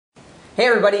Hey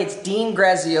everybody, it's Dean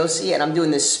Graziosi, and I'm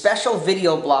doing this special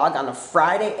video blog on a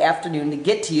Friday afternoon to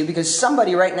get to you because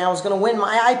somebody right now is going to win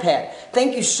my iPad.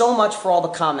 Thank you so much for all the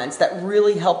comments. That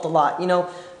really helped a lot. You know,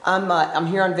 I'm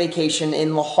here on vacation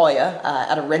in La Jolla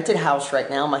at a rented house right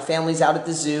now. My family's out at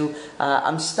the zoo.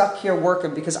 I'm stuck here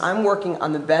working because I'm working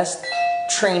on the best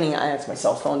training. It's my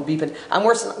cell phone beeping. I'm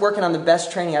working on the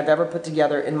best training I've ever put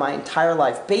together in my entire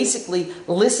life. Basically,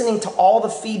 listening to all the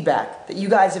feedback that you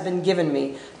guys have been giving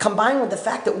me, combined with the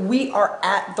fact that we are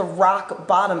at the rock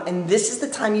bottom, and this is the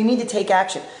time you need to take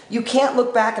action. You can't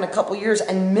look back in a couple years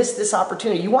and miss this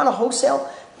opportunity. You want to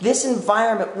wholesale? This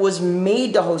environment was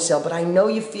made to wholesale, but I know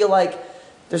you feel like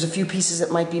there's a few pieces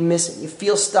that might be missing. You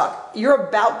feel stuck. You're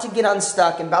about to get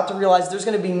unstuck and about to realize there's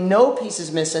going to be no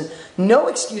pieces missing, no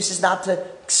excuses not to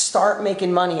start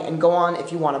making money and go on.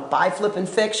 If you want to buy, flip, and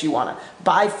fix, you want to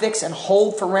buy, fix, and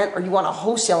hold for rent, or you want to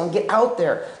wholesale and get out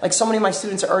there like so many of my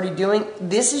students are already doing,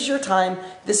 this is your time.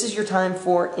 This is your time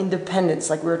for independence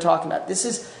like we were talking about. This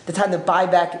is the time to buy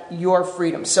back your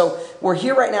freedom. So we're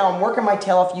here right now. I'm working my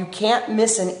tail off. You can't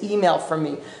miss an email from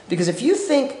me because if you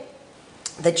think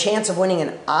the chance of winning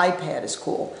an iPad is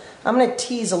cool, I'm going to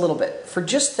tease a little bit. For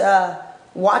just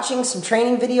watching some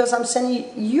training videos I'm sending you,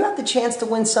 you have the chance to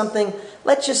win something,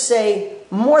 let's just say,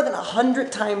 more than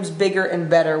 100 times bigger and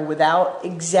better without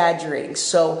exaggerating.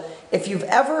 So if you've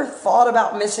ever thought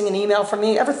about missing an email from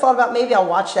me, ever thought about maybe I'll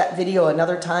watch that video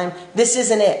another time, this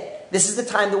isn't it. This is the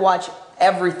time to watch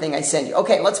everything I send you.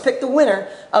 Okay, let's pick the winner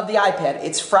of the iPad.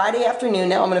 It's Friday afternoon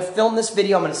now. I'm going to film this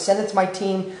video. I'm going to send it to my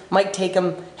team. Might take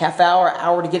them half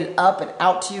hour to get it up and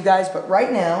out to you guys. But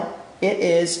right now, it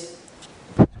is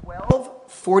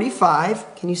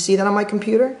 12:45. Can you see that on my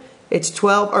computer? It's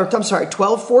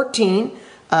 12:14.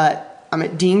 I'm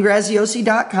at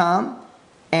deangraziosi.com,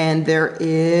 and there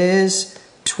is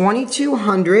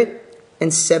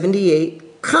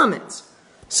 2,278 comments.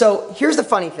 So here's the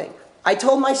funny thing. I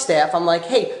told my staff, I'm like,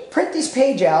 hey, print this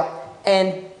page out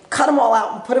and cut them all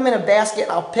out and put them in a basket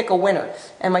and I'll pick a winner.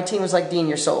 And my team was like, Dean,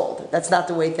 you're so old. That's not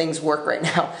the way things work right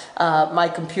now. My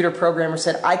computer programmer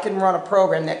said, I can run a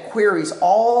program that queries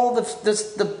all the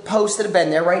posts that have been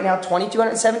there right now,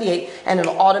 2,278, and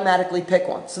it'll automatically pick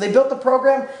one. So they built the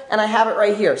program and I have it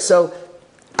right here. So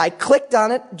I clicked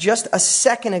on it just a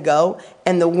second ago,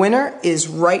 and the winner is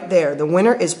right there. The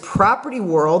winner is Property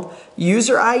World,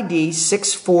 user ID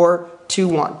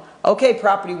 6421. Okay,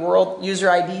 Property World,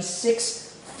 user ID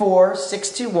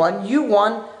 64621. You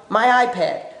won my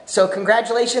iPad. So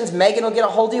congratulations. Megan will get a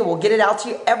hold of you. We'll get it out to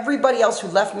you. Everybody else who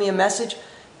left me a message,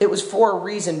 it was for a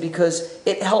reason, because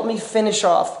it helped me finish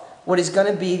off what is going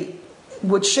to be,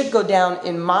 what should go down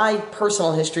in my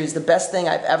personal history as the best thing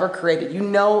I've ever created. You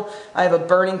know I have a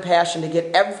burning passion to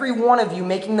get every one of you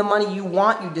making the money you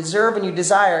want, you deserve, and you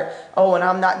desire. Oh, and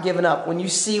I'm not giving up. When you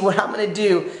see what I'm going to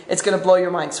do, it's going to blow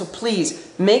your mind. So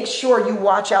please, make sure you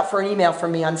watch out for an email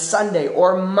from me on Sunday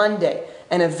or Monday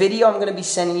and a video I'm going to be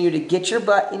sending you to get your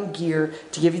butt in gear,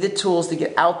 to give you the tools to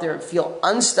get out there and feel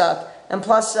unstuck, and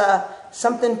plus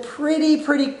something pretty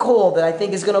cool that I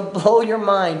think is going to blow your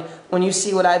mind when you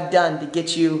see what I've done to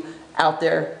get you out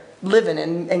there living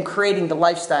and creating the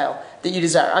lifestyle that you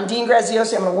desire. I'm Dean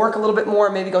Graziosi. I'm going to work a little bit more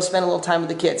and maybe go spend a little time with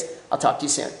the kids. I'll talk to you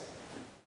soon.